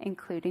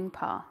 including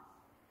Paul.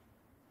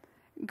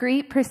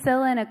 Greet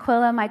Priscilla and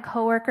Aquila, my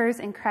co-workers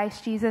in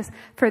Christ Jesus,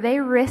 for they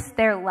risked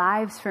their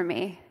lives for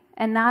me.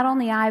 And not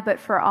only I, but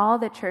for all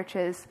the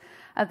churches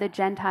of the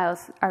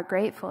Gentiles are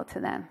grateful to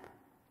them.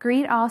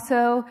 Greet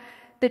also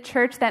the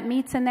church that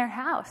meets in their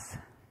house.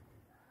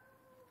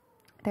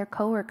 They're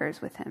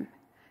co-workers with him.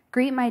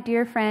 Greet my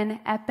dear friend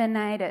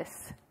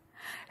Epaphras,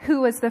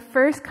 who was the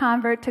first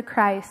convert to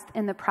Christ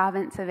in the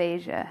province of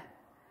Asia.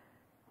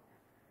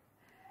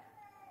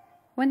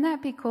 Wouldn't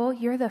that be cool?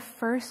 You're the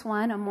first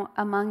one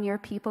among your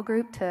people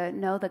group to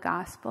know the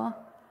gospel.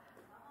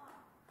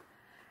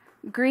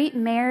 Greet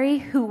Mary,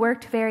 who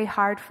worked very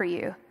hard for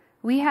you.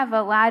 We have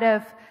a lot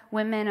of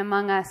women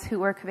among us who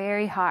work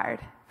very hard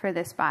for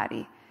this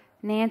body.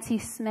 Nancy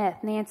Smith,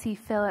 Nancy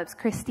Phillips,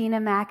 Christina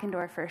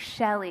McIndorfer,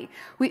 Shelley.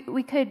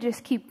 We could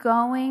just keep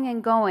going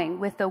and going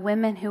with the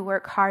women who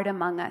work hard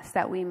among us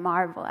that we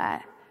marvel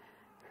at.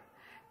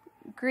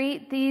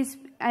 Greet these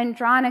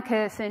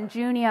Andronicus and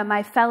Junia,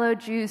 my fellow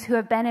Jews who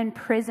have been in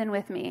prison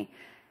with me.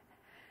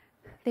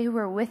 They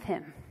were with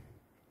him.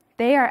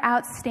 They are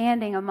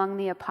outstanding among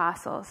the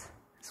apostles.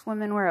 These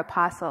women were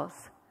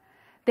apostles.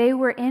 They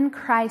were in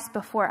Christ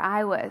before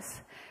I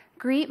was.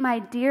 Greet my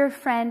dear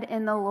friend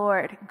in the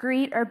Lord.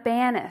 Greet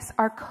Urbanus,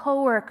 our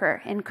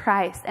co-worker in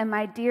Christ, and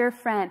my dear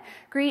friend.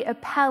 Greet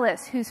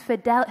Apelles, whose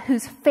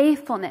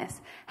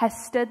faithfulness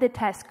has stood the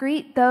test.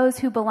 Greet those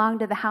who belong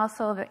to the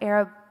household of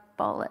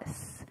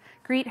Aristobulus.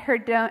 Greet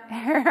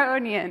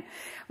Herodion,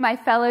 my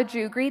fellow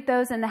Jew. Greet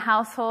those in the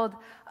household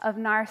of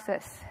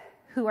Narcissus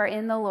who are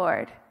in the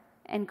Lord.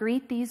 And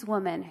greet these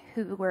women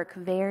who work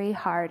very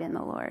hard in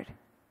the Lord.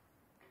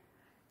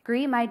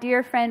 Greet my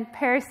dear friend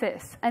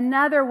Persis,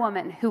 another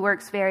woman who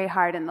works very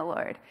hard in the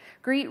Lord.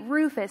 Greet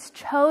Rufus,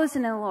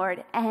 chosen in the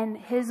Lord, and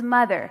his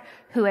mother,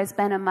 who has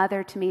been a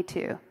mother to me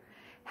too.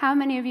 How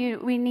many of you,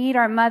 we need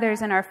our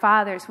mothers and our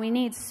fathers. We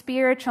need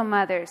spiritual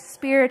mothers,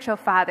 spiritual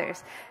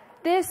fathers.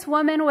 This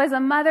woman was a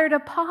mother to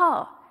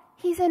Paul.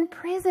 He's in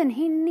prison.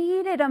 He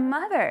needed a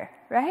mother,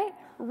 right?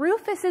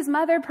 Rufus's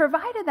mother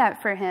provided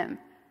that for him.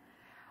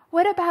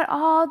 What about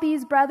all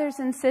these brothers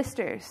and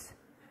sisters?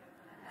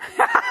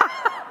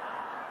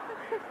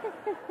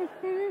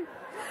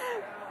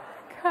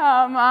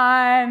 Come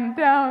on,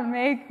 don't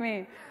make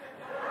me.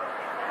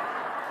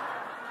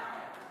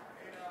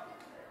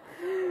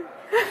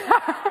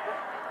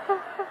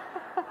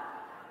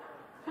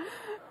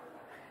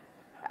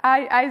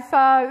 I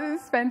saw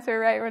Spencer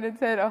right when it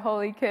said a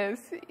holy kiss.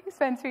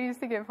 Spencer used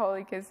to give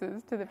holy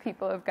kisses to the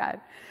people of God.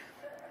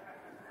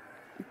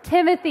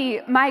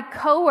 Timothy, my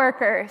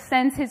co-worker,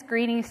 sends his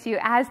greetings to you,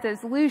 as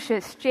does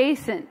Lucius,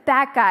 Jason,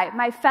 that guy,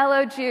 my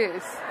fellow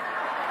Jews.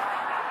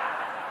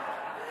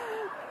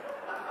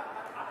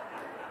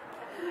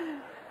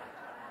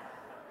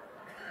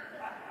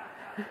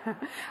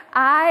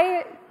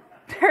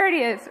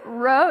 Tertius,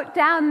 wrote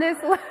down this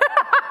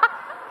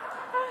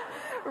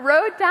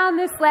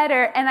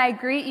letter, and I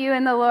greet you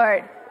in the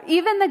Lord.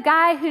 Even the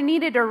guy who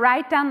needed to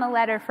write down the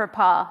letter for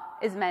Paul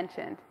is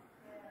mentioned.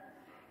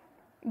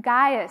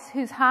 Gaius,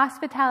 whose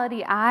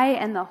hospitality I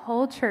and the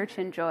whole church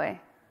enjoy.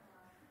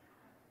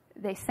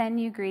 They send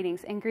you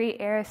greetings, and greet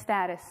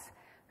Aristatus,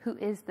 who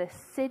is the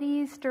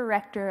city's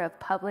director of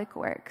public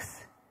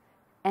works,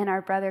 and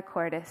our brother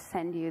Quartus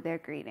send you their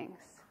greetings.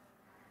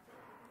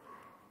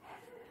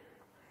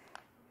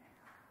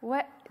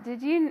 What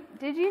did you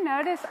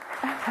notice?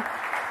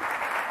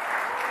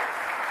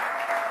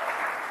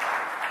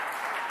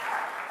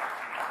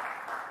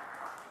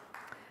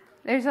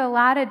 There's a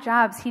lot of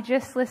jobs. He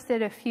just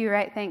listed a few,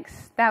 right?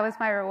 Thanks. That was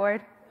my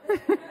reward.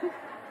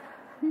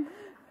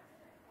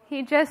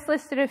 He just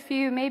listed a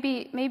few.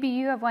 Maybe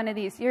you have one of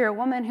these. You're a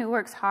woman who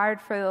works hard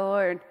for the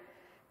Lord.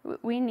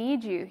 We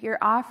need you. You're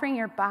offering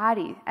your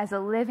body as a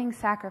living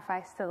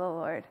sacrifice to the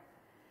Lord.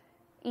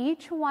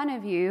 Each one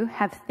of you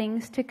have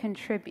things to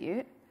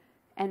contribute,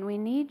 and we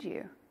need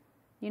you.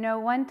 You know,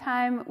 one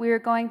time we were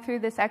going through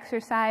this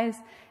exercise,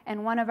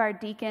 and one of our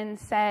deacons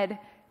said,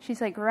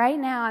 she's like, right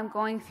now I'm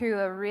going through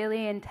a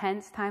really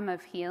intense time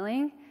of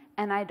healing,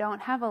 and I don't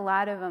have a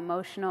lot of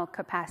emotional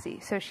capacity.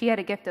 So she had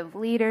a gift of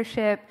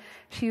leadership.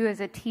 She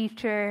was a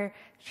teacher.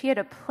 She had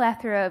a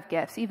plethora of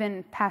gifts,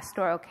 even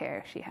pastoral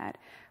care she had.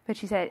 But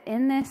she said,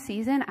 in this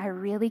season, I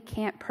really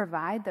can't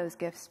provide those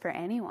gifts for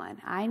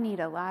anyone. I need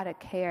a lot of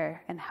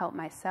care and help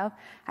myself.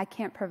 I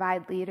can't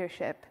provide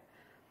leadership.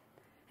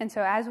 And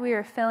so as we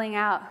were filling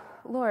out,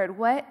 Lord,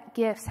 what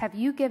gifts have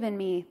you given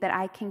me that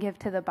I can give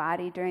to the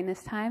body during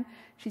this time?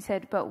 She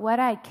said, but what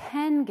I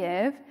can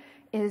give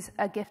is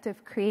a gift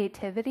of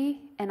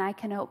creativity, and I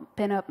can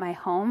open up my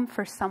home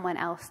for someone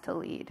else to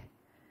lead.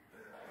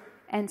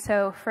 And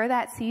so for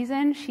that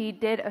season, she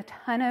did a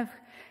ton of,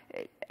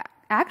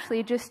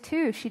 actually just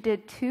two. She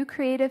did 2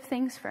 creative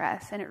things for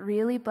us, and it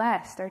really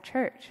blessed our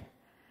church.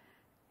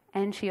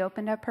 And she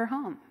opened up her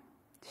home.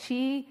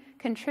 She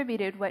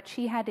contributed what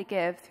she had to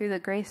give through the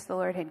grace the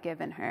Lord had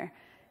given her,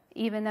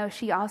 even though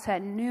she also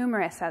had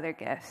numerous other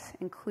gifts,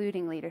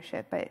 including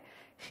leadership, but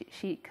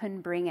she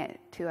couldn't bring it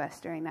to us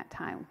during that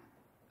time,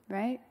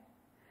 right?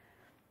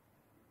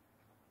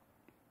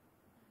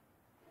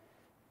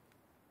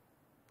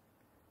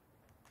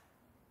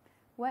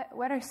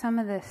 What are some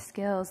of the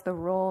skills, the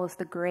roles,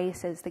 the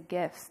graces, the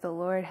gifts the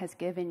Lord has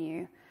given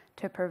you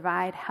to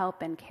provide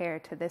help and care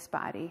to this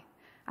body?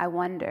 I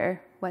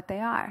wonder what they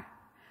are.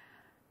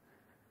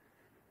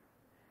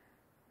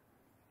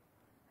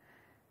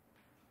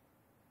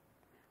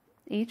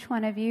 Each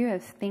one of you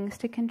has things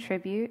to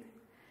contribute,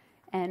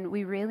 and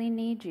we really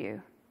need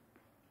you.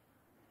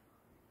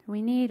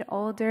 We need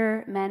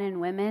older men and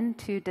women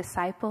to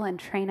disciple and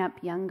train up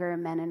younger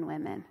men and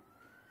women.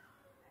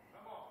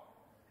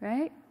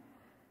 Right?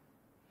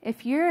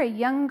 If you're a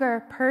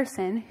younger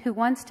person who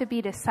wants to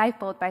be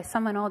discipled by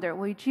someone older,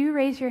 would you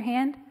raise your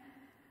hand?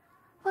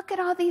 Look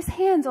at all these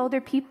hands, older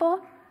people.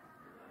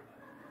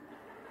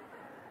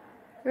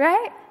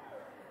 Right?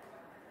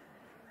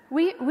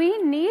 We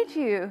need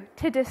you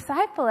to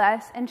disciple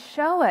us and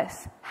show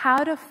us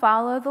how to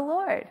follow the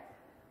Lord.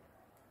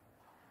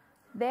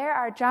 There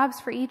are jobs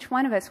for each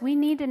one of us. We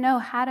need to know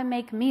how to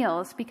make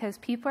meals because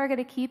people are going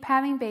to keep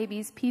having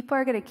babies, people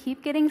are going to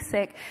keep getting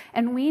sick,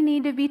 and we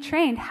need to be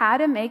trained how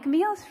to make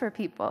meals for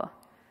people,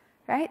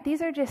 right?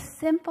 These are just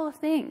simple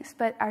things,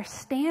 but our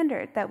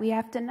standard that we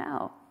have to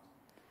know.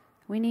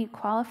 We need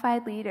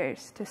qualified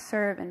leaders to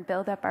serve and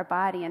build up our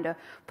body and to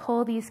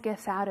pull these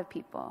gifts out of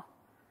people.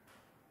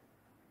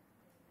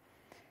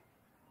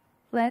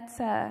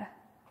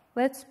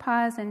 Let's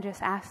pause and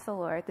just ask the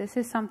Lord. This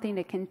is something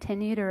to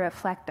continue to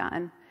reflect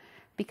on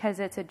because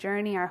it's a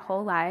journey our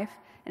whole life,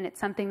 and it's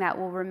something that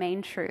will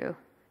remain true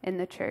in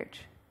the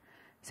church.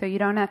 So you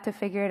don't have to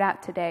figure it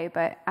out today,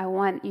 but I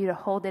want you to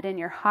hold it in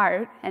your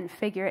heart and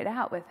figure it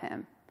out with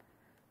Him.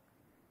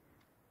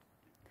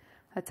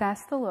 Let's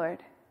ask the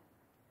Lord,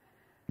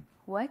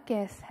 what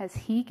gifts has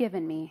He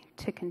given me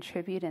to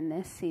contribute in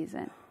this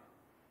season?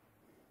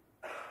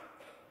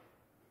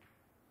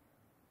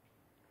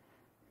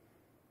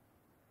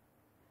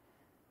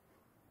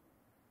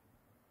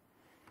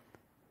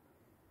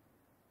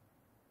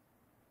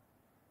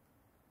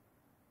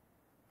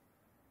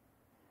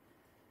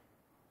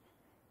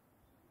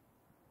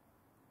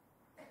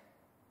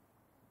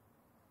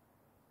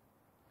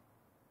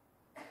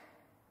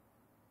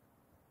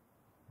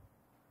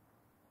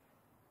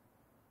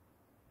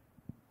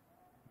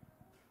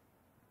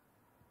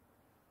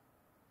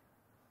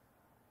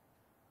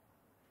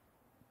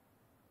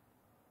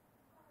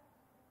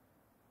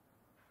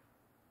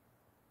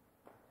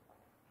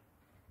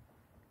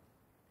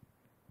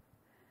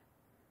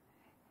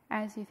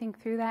 As you think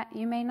through that,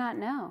 you may not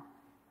know.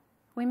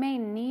 We may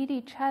need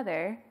each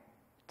other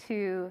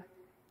to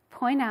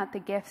point out the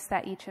gifts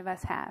that each of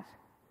us have,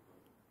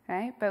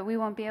 right? But we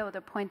won't be able to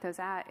point those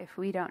out if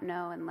we don't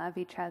know and love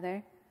each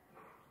other.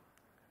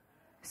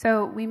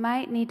 So we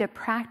might need to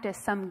practice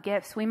some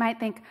gifts. We might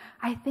think,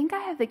 I think I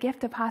have the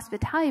gift of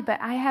hospitality,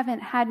 but I haven't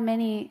had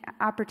many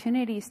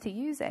opportunities to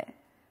use it.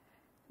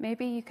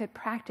 Maybe you could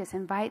practice,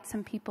 invite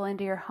some people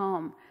into your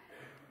home.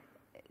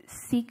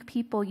 Seek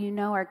people you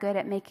know are good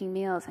at making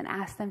meals and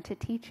ask them to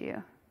teach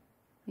you.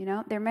 You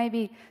know, there may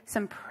be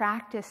some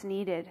practice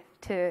needed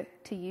to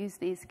use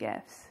these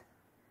gifts.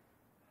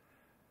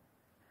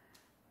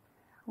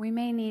 We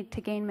may need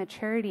to gain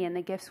maturity in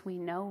the gifts we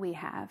know we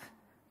have,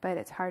 but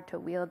it's hard to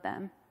wield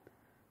them,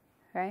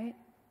 right?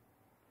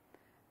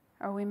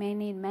 Or we may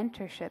need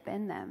mentorship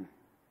in them.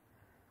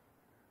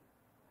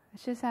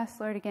 Let's just ask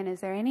Lord again,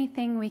 is there any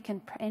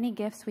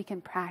gifts we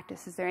can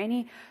practice? Is there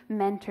any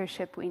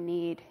mentorship we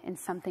need in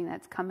something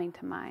that's coming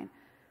to mind?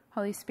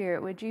 Holy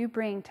Spirit, would you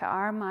bring to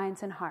our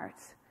minds and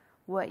hearts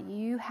what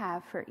you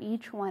have for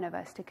each one of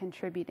us to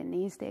contribute in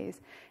these days?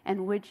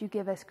 And would you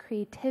give us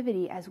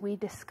creativity as we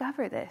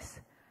discover this?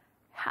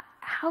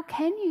 How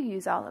can you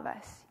use all of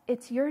us?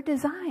 It's your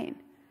design.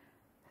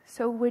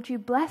 So would you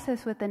bless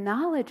us with the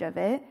knowledge of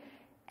it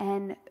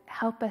and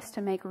help us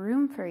to make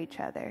room for each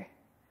other?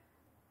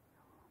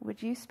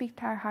 Would you speak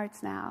to our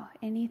hearts now?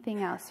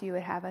 Anything else you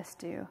would have us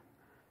do?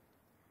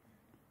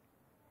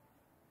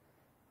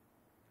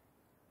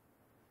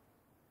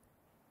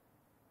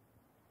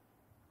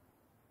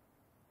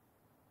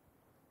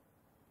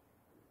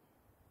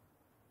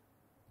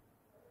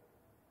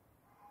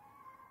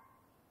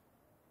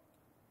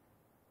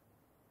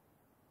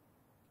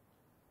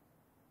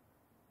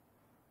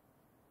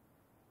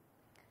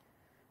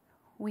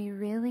 We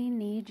really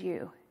need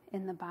you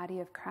in the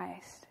body of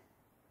Christ.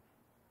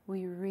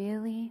 We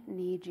really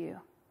need you.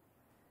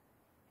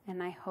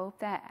 And I hope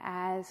that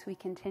as we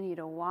continue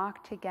to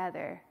walk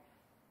together,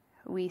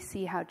 we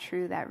see how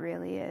true that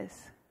really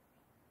is.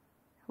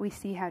 We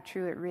see how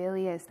true it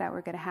really is that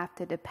we're going to have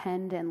to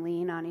depend and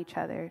lean on each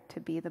other to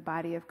be the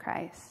body of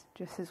Christ,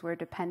 just as we're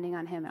depending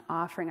on him and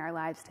offering our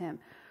lives to him.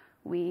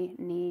 We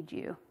need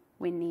you.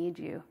 We need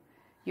you.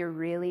 You're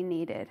really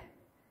needed,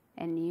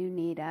 and you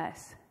need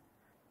us.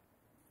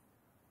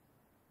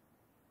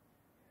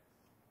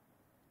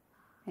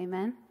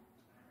 Amen?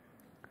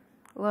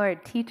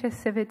 Lord, teach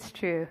us if it's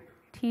true.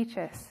 Teach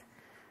us.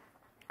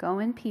 Go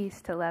in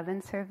peace to love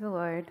and serve the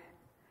Lord.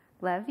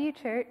 Love you,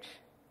 church.